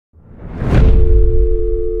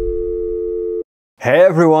Hey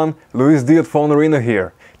everyone, Luis D at PhoneArena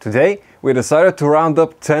here. Today we decided to round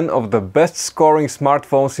up 10 of the best scoring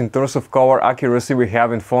smartphones in terms of color accuracy we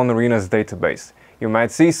have in PhoneArena's database. You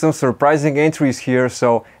might see some surprising entries here,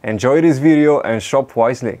 so enjoy this video and shop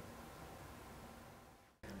wisely.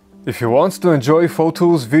 If you want to enjoy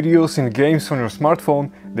photos, videos and games on your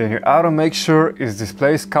smartphone, then you ought to make sure its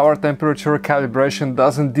display's color temperature calibration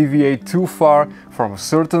doesn't deviate too far from a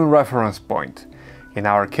certain reference point. In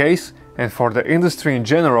our case, and for the industry in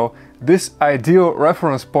general, this ideal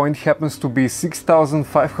reference point happens to be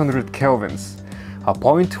 6500 kelvins, a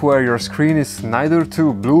point where your screen is neither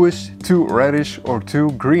too bluish, too reddish or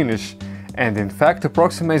too greenish, and in fact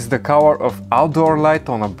approximates the color of outdoor light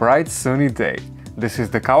on a bright sunny day. This is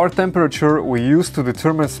the color temperature we use to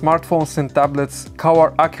determine smartphones and tablets'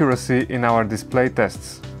 color accuracy in our display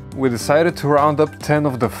tests. We decided to round up 10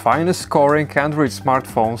 of the finest scoring Android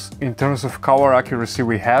smartphones in terms of color accuracy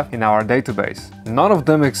we have in our database. None of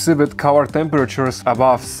them exhibit color temperatures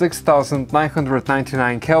above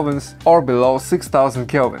 6999 kelvins or below 6000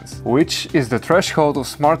 kelvins, which is the threshold of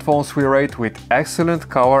smartphones we rate with excellent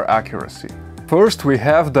color accuracy. First we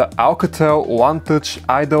have the Alcatel One Touch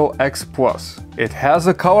Idol X Plus. It has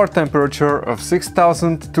a color temperature of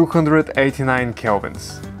 6289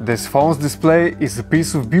 kelvins. This phone's display is a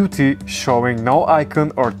piece of beauty, showing no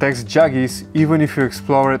icon or text jaggies even if you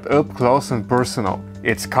explore it up close and personal.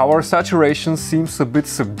 Its color saturation seems a bit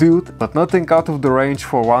subdued, but nothing out of the range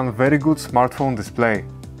for one very good smartphone display.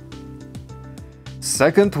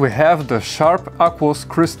 Second, we have the Sharp Aquos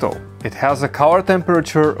Crystal. It has a color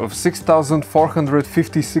temperature of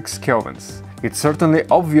 6456 kelvins. It's certainly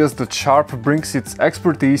obvious that Sharp brings its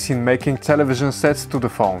expertise in making television sets to the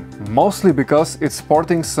phone, mostly because it's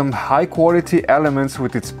sporting some high-quality elements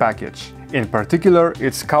with its package. In particular,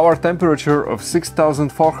 its color temperature of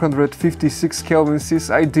 6456 kelvins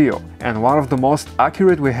is ideal, and one of the most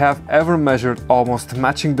accurate we have ever measured, almost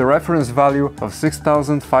matching the reference value of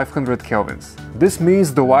 6500 kelvins. This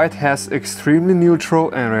means the white has extremely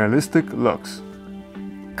neutral and realistic looks.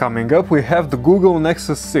 Coming up, we have the Google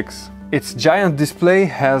Nexus 6. Its giant display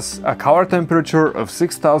has a color temperature of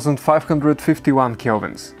 6551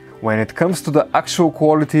 kelvins. When it comes to the actual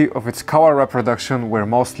quality of its color reproduction, we're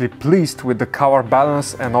mostly pleased with the color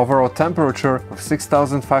balance and overall temperature of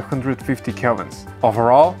 6550 kelvins.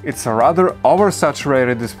 Overall, it's a rather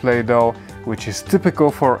oversaturated display though, which is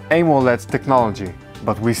typical for AMOLED technology.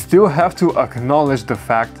 But we still have to acknowledge the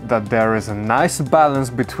fact that there is a nice balance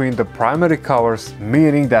between the primary colors,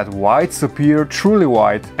 meaning that whites appear truly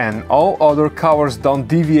white and all other colors don't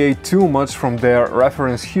deviate too much from their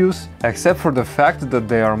reference hues, except for the fact that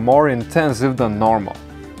they are more intensive than normal.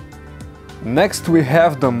 Next we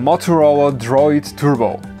have the Motorola Droid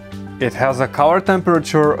Turbo. It has a color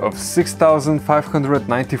temperature of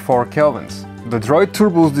 6594 kelvins. The Droid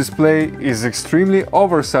Turbo's display is extremely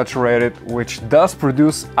oversaturated, which does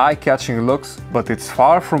produce eye-catching looks, but it's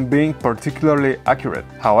far from being particularly accurate.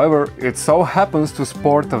 However, it so happens to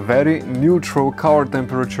sport a very neutral color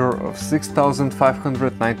temperature of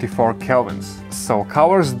 6594 kelvins, so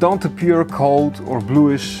colors don't appear cold or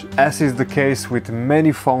bluish, as is the case with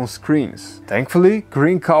many phone screens. Thankfully,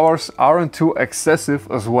 green colors aren't too excessive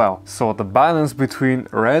as well, so the balance between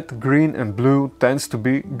red, green and blue tends to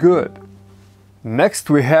be good. Next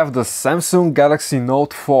we have the Samsung Galaxy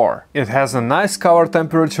Note 4. It has a nice color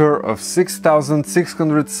temperature of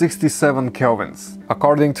 6667 kelvins.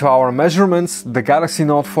 According to our measurements, the Galaxy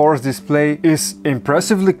Note 4's display is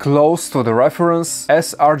impressively close to the reference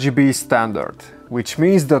sRGB standard, which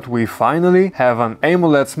means that we finally have an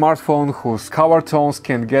AMOLED smartphone whose color tones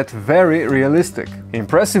can get very realistic.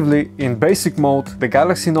 Impressively, in basic mode, the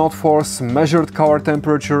Galaxy Note 4's measured color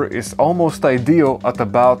temperature is almost ideal at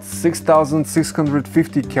about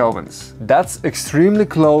 6650 kelvins. That's extremely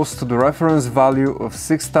close to the reference value of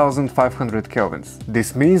 6500 kelvins.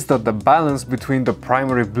 This means that the balance between the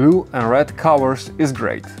primary blue and red colors is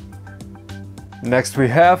great. Next we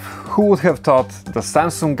have, who would have thought, the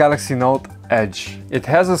Samsung Galaxy Note Edge. It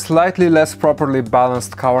has a slightly less properly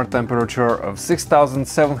balanced color temperature of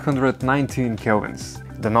 6719 kelvins.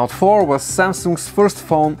 The Note 4 was Samsung's first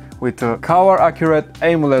phone with a color-accurate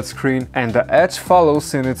AMOLED screen, and the Edge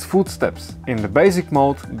follows in its footsteps. In the basic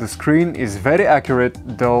mode, the screen is very accurate,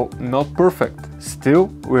 though not perfect.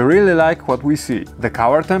 Still, we really like what we see. The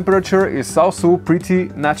color temperature is also pretty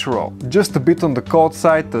natural, just a bit on the cold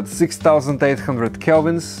side at 6800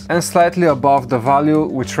 kelvins and slightly above the value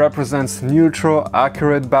which represents neutral,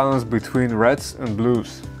 accurate balance between reds and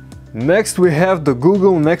blues. Next we have the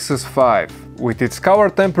Google Nexus 5. With its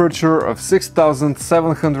cover temperature of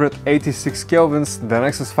 6786 kelvins, the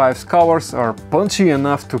Nexus 5's colors are punchy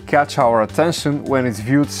enough to catch our attention when it's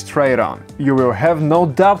viewed straight on. You will have no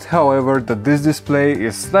doubt, however, that this display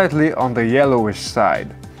is slightly on the yellowish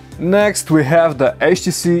side. Next we have the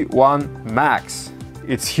HTC One Max.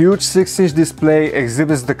 Its huge 6-inch display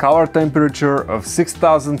exhibits the color temperature of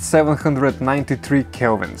 6793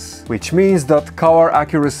 kelvins, which means that color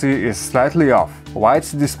accuracy is slightly off.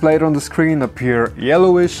 Whites displayed on the screen appear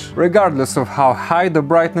yellowish, regardless of how high the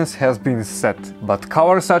brightness has been set. But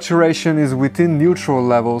color saturation is within neutral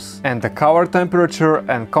levels, and the color temperature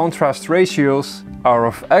and contrast ratios are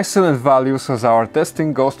of excellent values, as our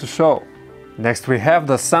testing goes to show. Next we have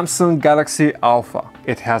the Samsung Galaxy Alpha.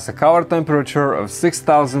 It has a color temperature of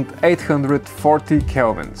 6840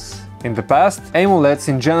 kelvins. In the past, AMOLEDs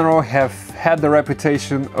in general have had the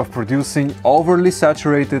reputation of producing overly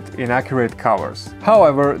saturated, inaccurate colors.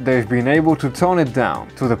 However, they've been able to tone it down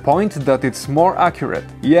to the point that it's more accurate.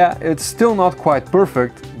 Yeah, it's still not quite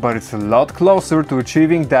perfect, but it's a lot closer to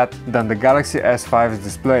achieving that than the Galaxy S5's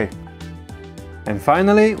display. And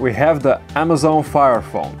finally, we have the Amazon Fire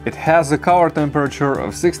Phone. It has a color temperature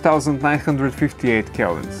of 6958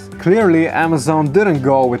 kelvins. Clearly, Amazon didn't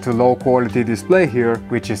go with a low quality display here,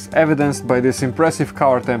 which is evidenced by this impressive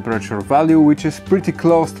color temperature value, which is pretty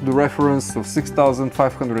close to the reference of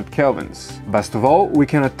 6500 kelvins. Best of all, we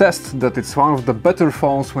can attest that it's one of the better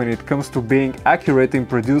phones when it comes to being accurate in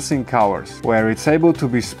producing colors, where it's able to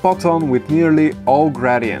be spot on with nearly all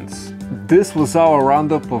gradients. This was our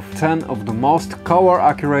roundup of 10 of the most color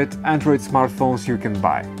accurate Android smartphones you can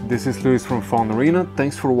buy. This is Luis from PhoneArena,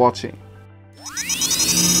 thanks for watching.